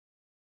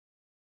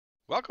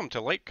Welcome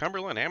to Lake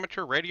Cumberland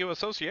Amateur Radio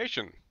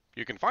Association.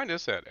 You can find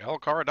us at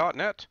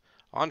LCARA.net,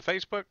 on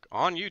Facebook,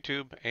 on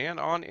YouTube, and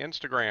on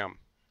Instagram.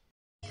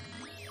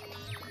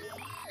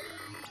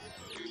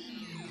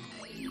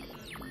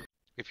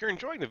 If you're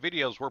enjoying the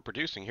videos we're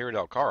producing here at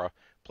LCARA,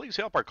 please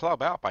help our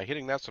club out by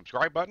hitting that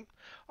subscribe button.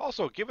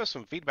 Also, give us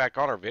some feedback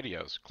on our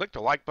videos. Click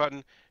the like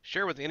button,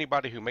 share with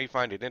anybody who may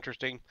find it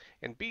interesting,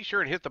 and be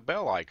sure and hit the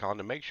bell icon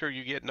to make sure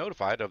you get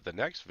notified of the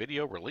next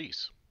video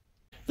release.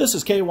 This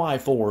is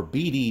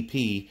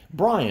KY4BDP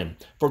Brian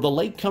for the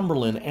Lake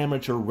Cumberland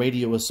Amateur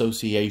Radio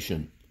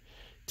Association.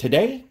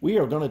 Today we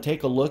are going to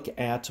take a look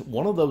at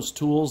one of those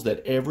tools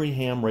that every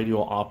ham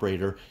radio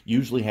operator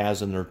usually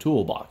has in their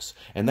toolbox,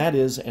 and that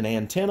is an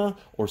antenna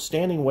or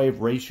standing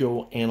wave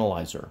ratio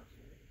analyzer.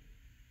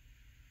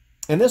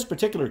 In this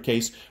particular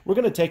case, we're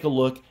going to take a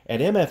look at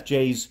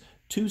MFJ's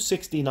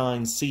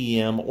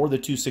 269CM, or the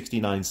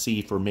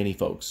 269C for many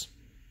folks.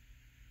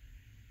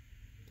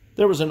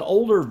 There was an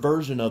older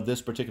version of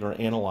this particular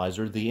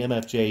analyzer, the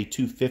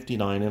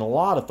MFJ-269, and a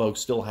lot of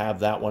folks still have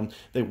that one.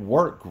 They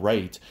work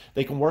great.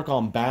 They can work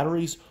on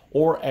batteries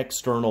or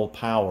external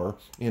power.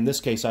 In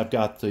this case, I've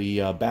got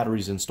the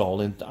batteries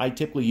installed, and I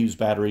typically use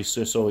batteries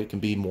just so it can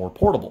be more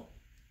portable.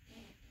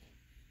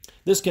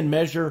 This can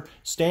measure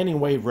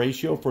standing wave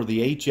ratio for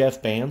the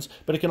HF bands,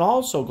 but it can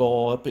also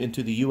go up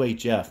into the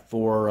UHF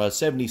for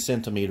 70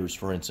 centimeters,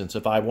 for instance,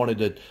 if I wanted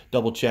to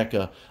double check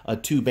a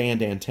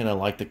two-band antenna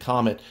like the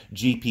Comet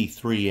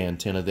GP3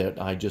 antenna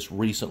that I just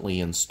recently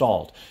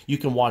installed. You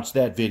can watch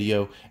that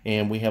video,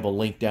 and we have a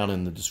link down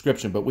in the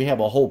description, but we have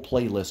a whole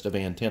playlist of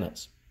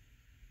antennas.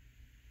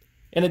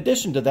 In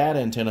addition to that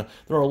antenna,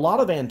 there are a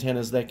lot of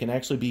antennas that can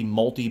actually be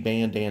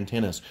multi-band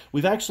antennas.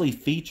 We've actually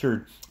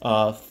featured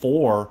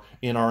 4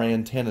 in our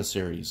antenna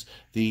series.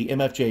 The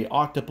MFJ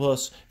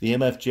Octopus, the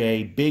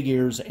MFJ Big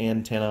Ears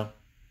antenna.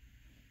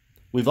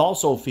 We've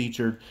also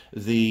featured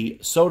the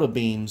Soda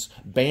Beams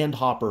Band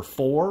Hopper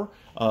 4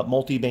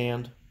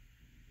 multi-band.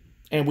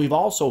 And we've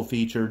also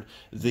featured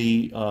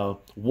the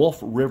Wolf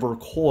River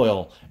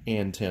Coil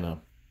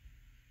antenna.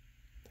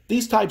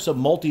 These types of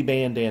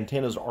multi-band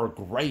antennas are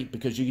great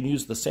because you can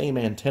use the same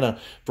antenna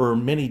for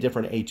many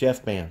different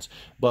HF bands.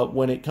 But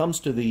when it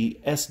comes to the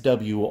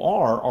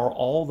SWR,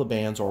 all the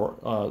bands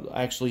are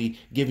actually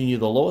giving you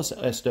the lowest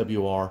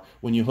SWR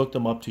when you hook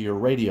them up to your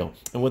radio.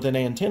 And with an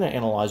antenna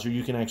analyzer,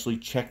 you can actually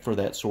check for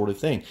that sort of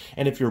thing.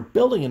 And if you're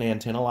building an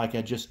antenna like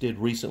I just did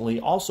recently,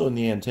 also in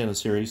the antenna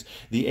series,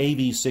 the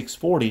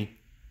AV640,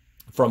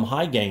 from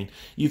High Gain,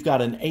 you've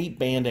got an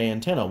 8-band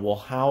antenna. Well,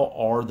 how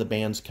are the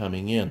bands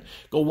coming in?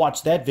 Go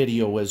watch that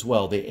video as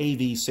well, the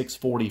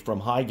AV640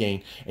 from High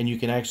Gain, and you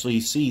can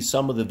actually see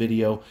some of the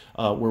video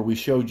where we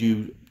showed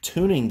you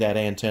tuning that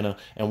antenna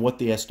and what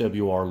the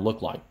SWR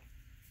looked like.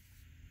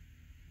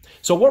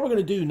 So what we're going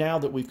to do now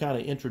that we've kind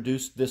of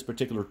introduced this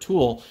particular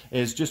tool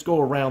is just go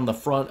around the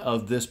front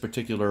of this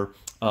particular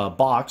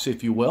box,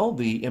 if you will,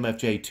 the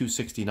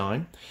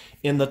MFJ-269.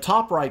 In the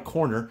top right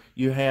corner,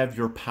 you have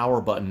your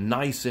power button,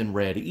 nice and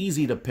red,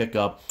 easy to pick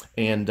up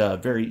and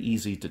very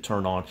easy to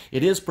turn on.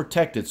 It is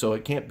protected, so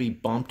it can't be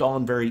bumped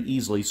on very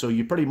easily, so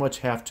you pretty much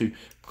have to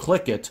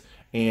click it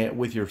and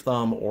with your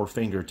thumb or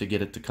finger to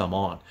get it to come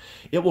on.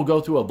 It will go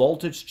through a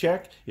voltage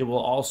check. It will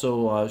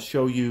also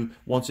show you,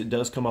 once it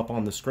does come up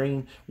on the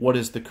screen, what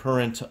is the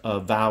current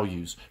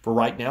values. For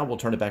right now, we'll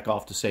turn it back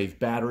off to save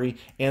battery,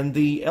 and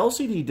the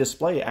LCD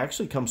display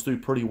actually comes through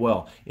pretty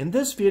well. In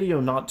this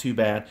video, not too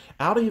bad.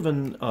 Out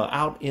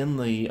in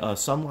the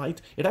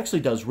sunlight, it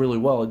actually does really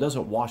well. It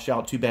doesn't wash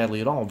out too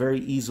badly at all, very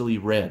easily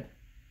read.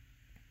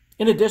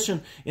 In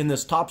addition, in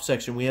this top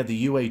section, we have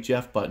the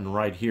UHF button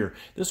right here.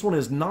 This one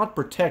is not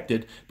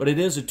protected, but it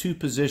is a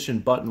 2-position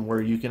button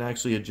where you can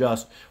actually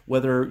adjust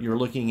whether you're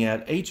looking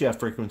at HF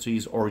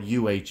frequencies or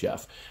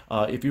UHF.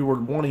 If you were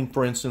wanting,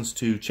 for instance,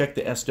 to check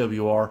the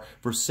SWR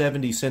for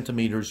 70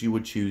 centimeters, you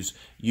would choose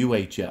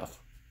UHF.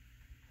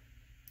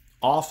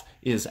 Off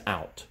is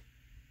out.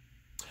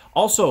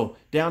 Also,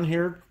 down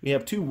here, we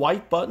have 2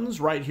 white buttons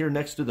right here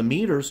next to the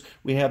meters.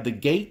 We have the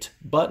gate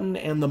button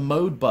and the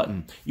mode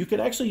button. You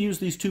can actually use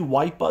these 2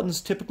 white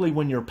buttons typically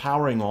when you're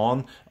powering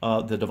on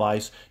the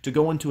device to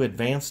go into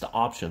advanced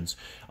options.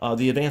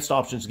 The advanced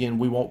options, again,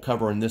 we won't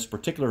cover in this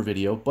particular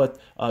video, but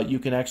you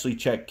can actually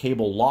check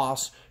cable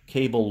loss,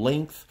 cable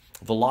length,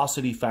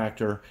 velocity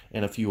factor,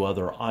 and a few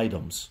other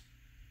items.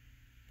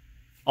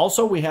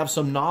 Also, we have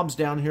some knobs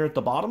down here at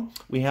the bottom.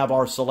 We have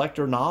our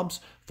selector knobs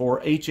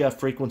for HF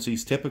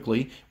frequencies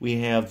typically.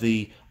 We have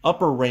the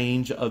upper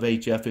range of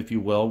HF, if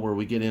you will, where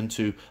we get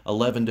into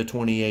 11 to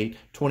 28,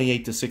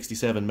 28 to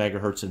 67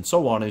 megahertz, and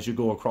so on as you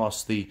go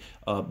across the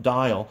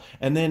dial.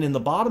 And then in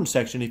the bottom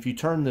section, if you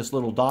turn this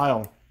little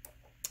dial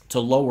to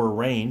lower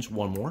range,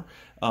 one more,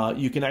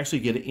 you can actually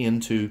get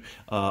into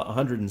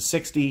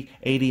 160,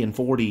 80, and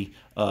 40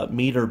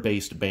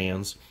 meter-based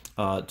bands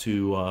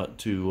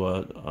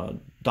to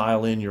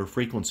dial in your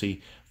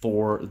frequency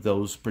for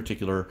those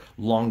particular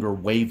longer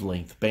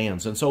wavelength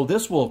bands. And so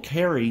this will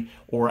carry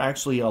or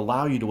actually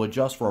allow you to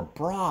adjust for a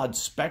broad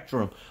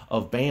spectrum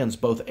of bands,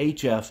 both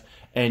HF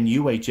and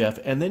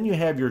UHF, and then you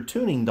have your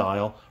tuning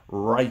dial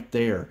right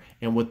there.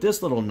 And with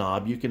this little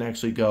knob, you can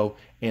actually go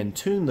and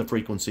tune the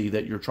frequency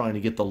that you're trying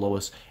to get the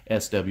lowest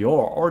SWR,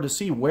 or to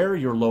see where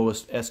your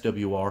lowest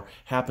SWR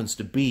happens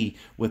to be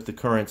with the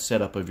current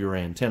setup of your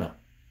antenna.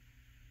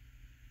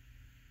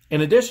 In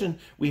addition,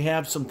 we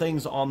have some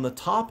things on the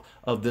top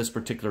of this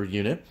particular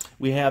unit.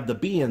 We have the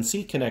B and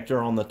C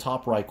connector on the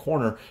top right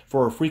corner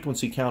for a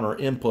frequency counter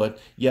input,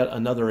 yet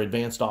another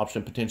advanced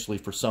option potentially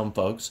for some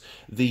folks.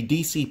 The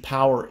DC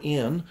power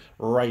in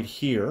right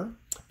here.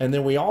 And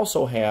then we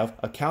also have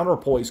a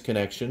counterpoise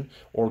connection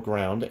or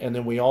ground, and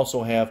then we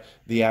also have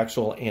the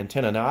actual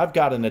antenna. Now I've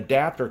got an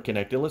adapter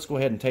connected. Let's go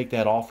ahead and take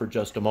that off for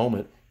just a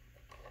moment.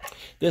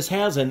 This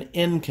has an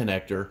N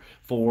connector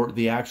for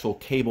the actual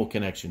cable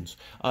connections.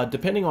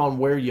 Depending on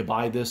where you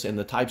buy this and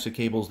the types of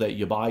cables that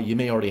you buy, you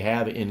may already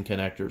have N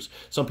connectors.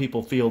 Some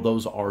people feel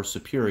those are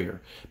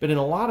superior. But in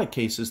a lot of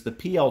cases, the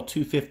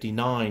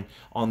PL259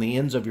 on the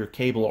ends of your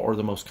cable are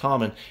the most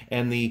common,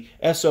 and the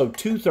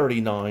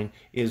SO239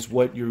 is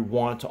what you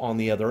want on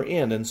the other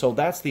end. And so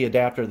that's the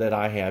adapter that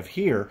I have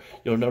here.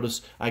 You'll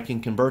notice I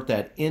can convert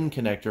that N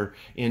connector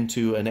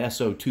into an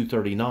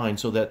SO239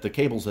 so that the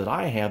cables that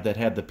I have that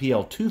have the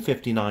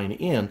PL259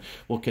 in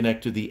will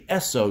connect to the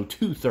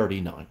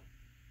SO239.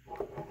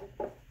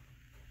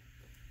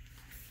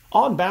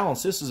 On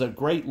balance, this is a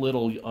great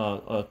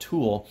little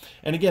tool.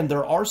 And again,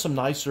 there are some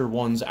nicer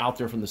ones out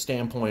there from the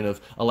standpoint of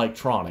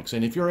electronics.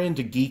 And if you're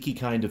into geeky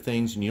kind of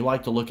things and you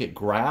like to look at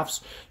graphs,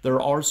 there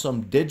are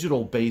some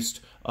digital-based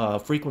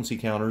frequency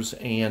counters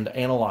and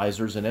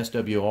analyzers and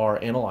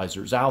SWR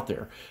analyzers out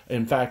there.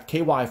 In fact,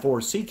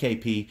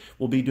 KY4CKP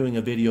will be doing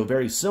a video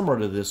very similar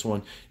to this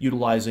one,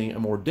 utilizing a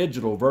more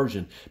digital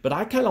version. But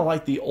I kind of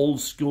like the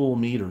old school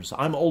meters.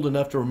 I'm old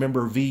enough to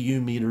remember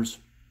VU meters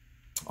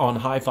on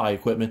hi-fi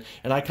equipment,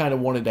 and I kind of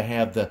wanted to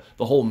have the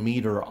whole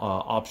meter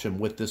option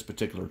with this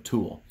particular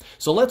tool.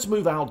 So let's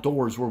move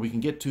outdoors where we can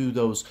get to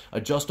those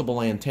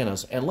adjustable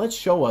antennas, and let's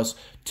show us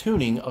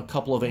tuning a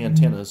couple of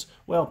antennas,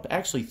 well,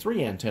 actually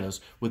 3 antennas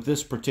with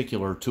this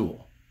particular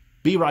tool.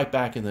 Be right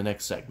back in the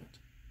next segment.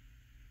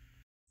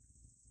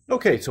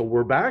 Okay, so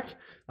we're back.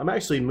 I'm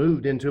actually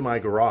moved into my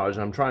garage.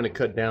 I'm trying to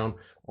cut down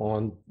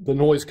on the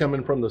noise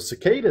coming from the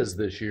cicadas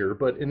this year,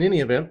 but in any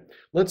event,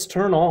 let's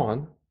turn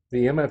on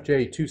the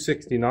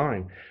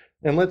MFJ-269,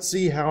 and let's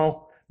see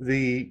how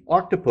the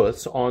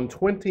octopus on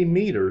 20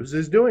 meters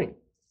is doing.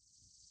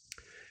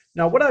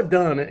 Now what I've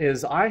done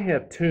is I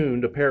have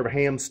tuned a pair of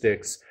ham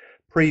sticks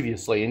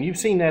previously, and you've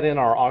seen that in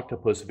our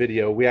octopus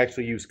video. We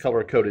actually use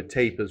color-coded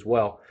tape as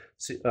well,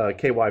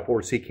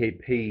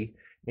 KY4CKP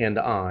and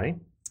I.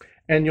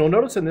 And you'll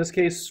notice in this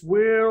case,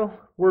 we're a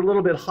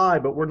little bit high,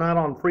 but we're not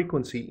on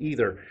frequency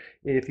either.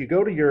 If you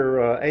go to your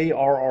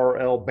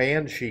ARRL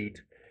band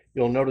sheet,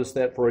 you'll notice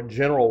that for a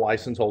general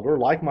license holder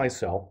like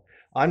myself,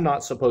 I'm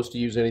not supposed to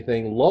use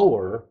anything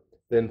lower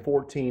than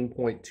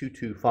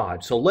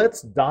 14.225. So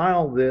let's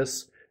dial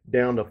this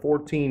down to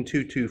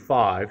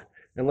 14.225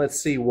 and let's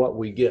see what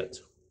we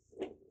get.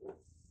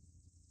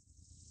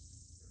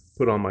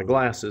 Put on my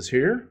glasses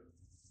here.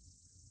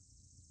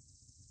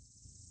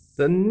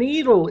 The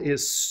needle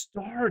is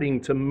starting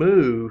to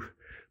move,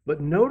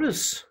 but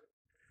notice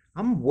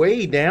I'm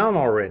way down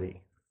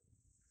already.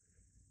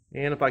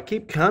 And if I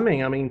keep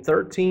coming, I mean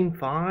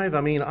 13.5,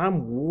 I mean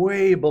I'm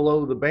way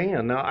below the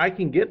band. Now I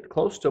can get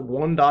close to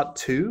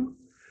 1.2,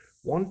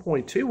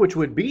 1.2, which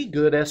would be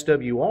good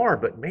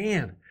SWR, but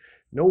man,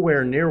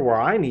 nowhere near where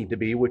I need to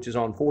be, which is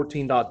on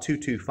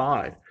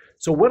 14.225.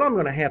 So what I'm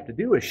going to have to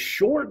do is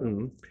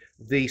shorten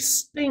the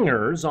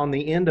stingers on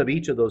the end of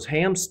each of those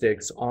ham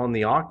sticks on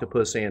the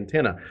octopus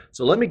antenna.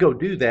 So let me go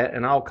do that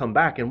and I'll come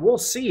back and we'll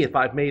see if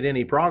I've made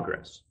any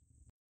progress.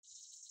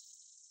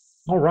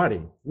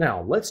 Alrighty,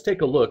 now let's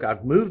take a look.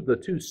 I've moved the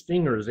 2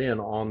 stingers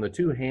in on the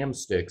 2 ham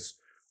sticks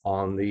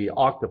on the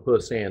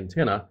octopus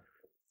antenna.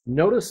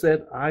 Notice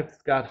that I've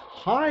got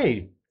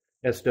high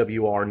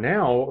SWR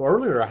now.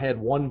 Earlier I had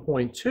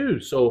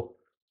 1.2, so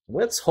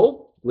let's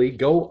hopefully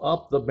go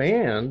up the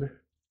band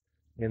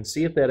and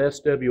see if that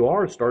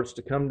SWR starts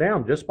to come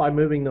down just by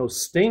moving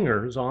those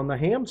stingers on the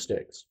ham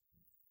sticks.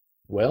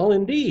 Well,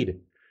 indeed,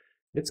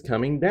 it's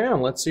coming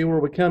down. Let's see where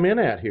we come in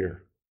at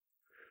here.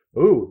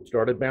 Ooh,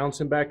 started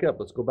bouncing back up.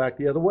 Let's go back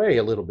the other way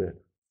a little bit.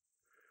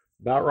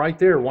 About right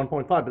there,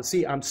 1.5. But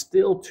see, I'm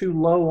still too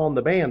low on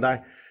the band.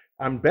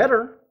 I'm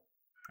better.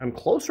 I'm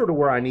closer to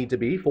where I need to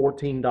be,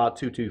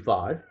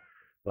 14.225,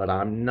 but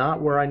I'm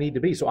not where I need to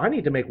be. So I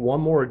need to make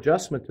one more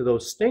adjustment to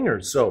those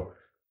stingers. So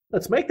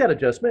let's make that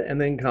adjustment and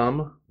then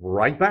come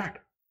right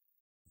back.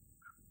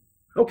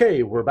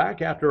 Okay, we're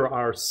back after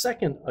our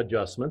second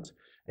adjustment.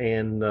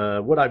 And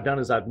what I've done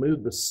is I've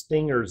moved the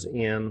stingers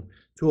in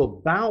to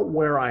about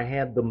where I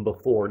had them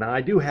before. Now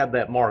I do have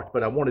that marked,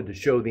 but I wanted to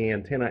show the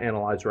antenna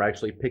analyzer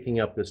actually picking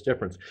up this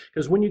difference.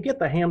 Because when you get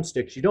the ham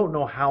sticks, you don't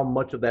know how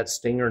much of that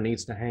stinger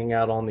needs to hang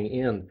out on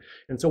the end.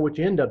 And so what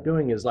you end up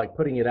doing is like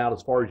putting it out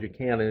as far as you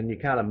can, and you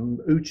kind of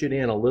ooch it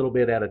in a little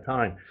bit at a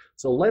time.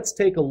 So let's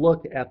take a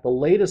look at the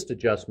latest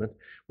adjustment.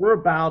 We're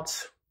about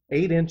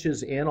 8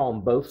 inches in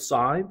on both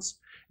sides,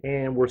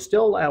 and we're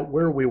still at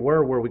where we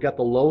were, where we got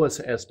the lowest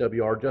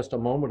SWR just a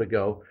moment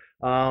ago.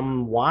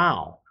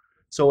 Wow.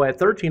 So at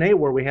 13.8,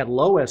 where we had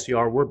low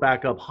SCR, we're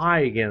back up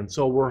high again.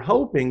 So we're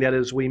hoping that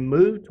as we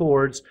move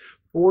towards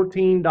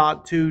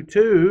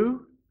 14.22,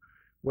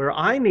 where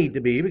I need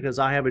to be because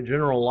I have a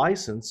general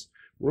license,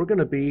 we're going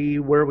to be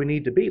where we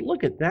need to be.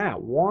 Look at that,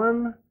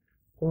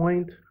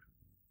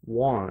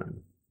 1.1.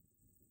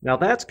 Now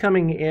that's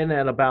coming in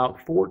at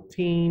about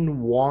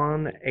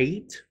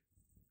 14.18.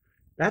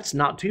 That's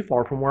not too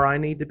far from where I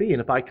need to be.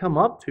 And if I come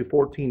up to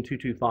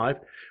 14.225,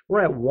 we're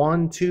at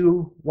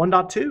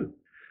 1.2.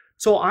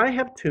 So I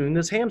have tuned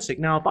this hamstick.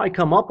 Now, if I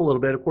come up a little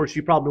bit, of course,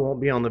 you probably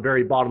won't be on the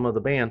very bottom of the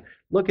band.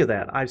 Look at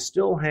that. I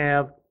still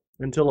have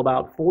until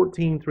about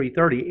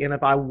 14.330. And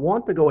if I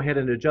want to go ahead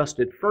and adjust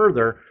it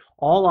further,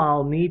 all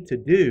I'll need to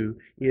do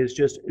is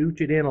just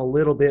ooch it in a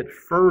little bit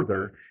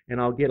further,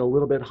 and I'll get a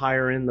little bit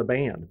higher in the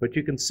band. But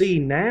you can see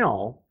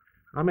now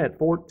I'm at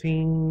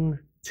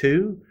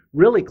 14.2,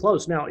 really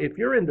close. Now, if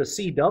you're into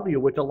CW,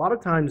 which a lot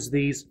of times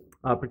these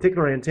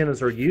particular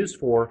antennas are used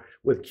for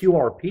with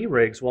QRP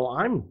rigs, well,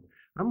 I'm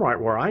right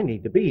where I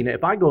need to be. Now,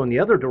 if I go in the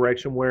other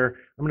direction where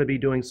I'm going to be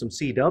doing some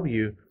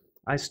CW,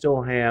 I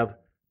still have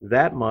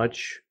that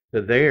much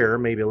to there,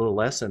 maybe a little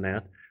less than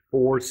that,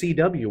 for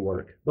CW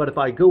work. But if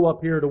I go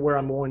up here to where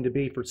I'm going to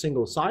be for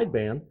single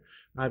sideband,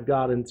 I've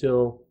got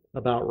until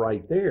about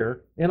right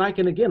there, and I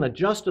can again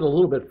adjust it a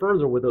little bit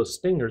further with those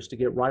stingers to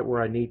get right where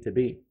I need to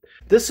be.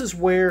 This is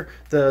where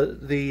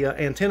the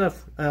antenna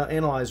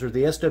analyzer,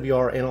 the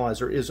SWR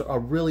analyzer, is a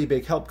really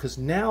big help, because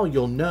now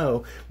you'll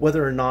know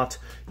whether or not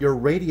your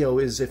radio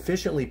is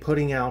efficiently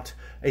putting out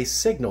a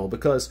signal,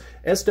 because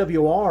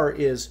SWR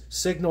is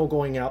signal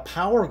going out,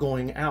 power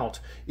going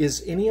out.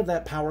 Is any of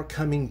that power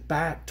coming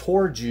back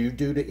towards you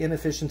due to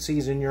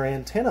inefficiencies in your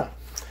antenna?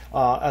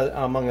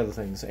 Among other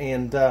things.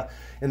 And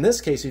in this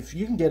case, if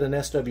you can get an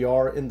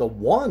SWR in the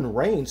 1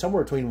 range,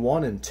 somewhere between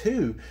 1 and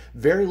 2,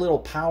 very little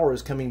power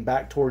is coming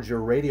back towards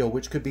your radio,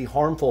 which could be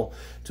harmful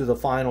to the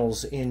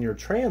finals in your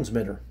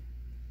transmitter.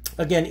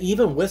 Again,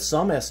 even with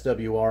some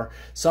SWR,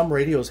 some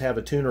radios have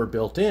a tuner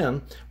built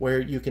in where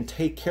you can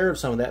take care of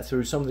some of that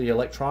through some of the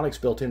electronics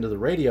built into the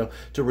radio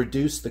to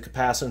reduce the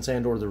capacitance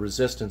and or the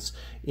resistance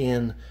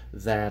in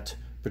that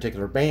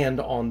particular band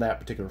on that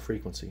particular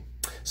frequency.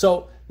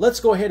 So let's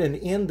go ahead and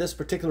end this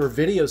particular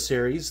video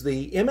series.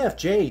 The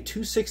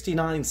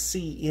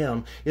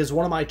MFJ-269CM is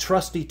one of my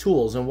trusty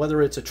tools, and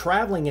whether it's a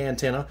traveling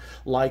antenna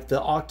like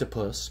the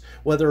Octopus,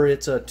 whether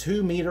it's a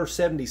 2 meter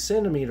 70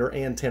 centimeter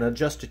antenna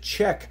just to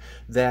check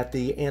that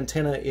the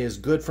antenna is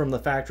good from the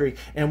factory,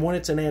 and when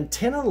it's an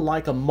antenna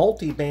like a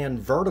multi-band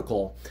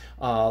vertical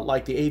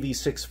like the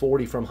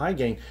AV640 from High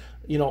Gain,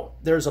 you know,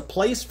 there's a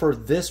place for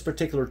this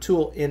particular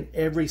tool in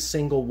every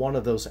single one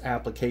of those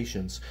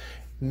applications.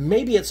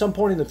 Maybe at some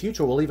point in the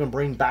future, we'll even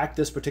bring back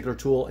this particular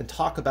tool and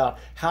talk about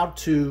how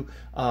to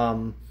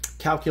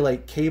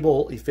calculate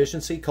cable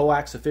efficiency,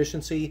 coax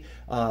efficiency,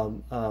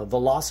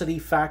 velocity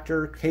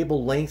factor,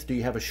 cable length. Do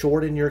you have a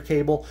short in your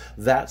cable?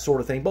 That sort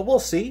of thing. But we'll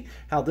see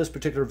how this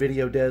particular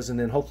video does, and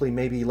then hopefully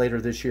maybe later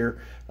this year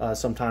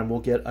sometime we'll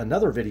get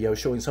another video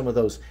showing some of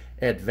those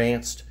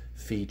advanced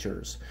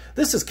features.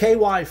 This is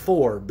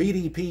KY4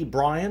 BDP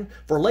Brian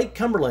for Lake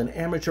Cumberland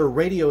Amateur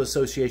Radio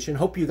Association.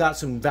 Hope you got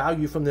some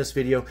value from this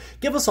video.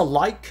 Give us a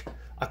like,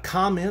 a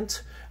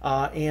comment,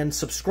 and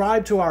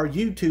subscribe to our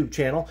YouTube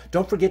channel.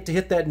 Don't forget to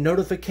hit that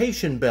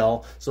notification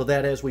bell so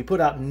that as we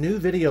put out new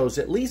videos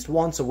at least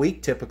once a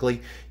week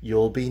typically,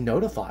 you'll be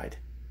notified.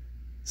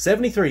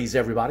 73s,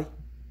 everybody.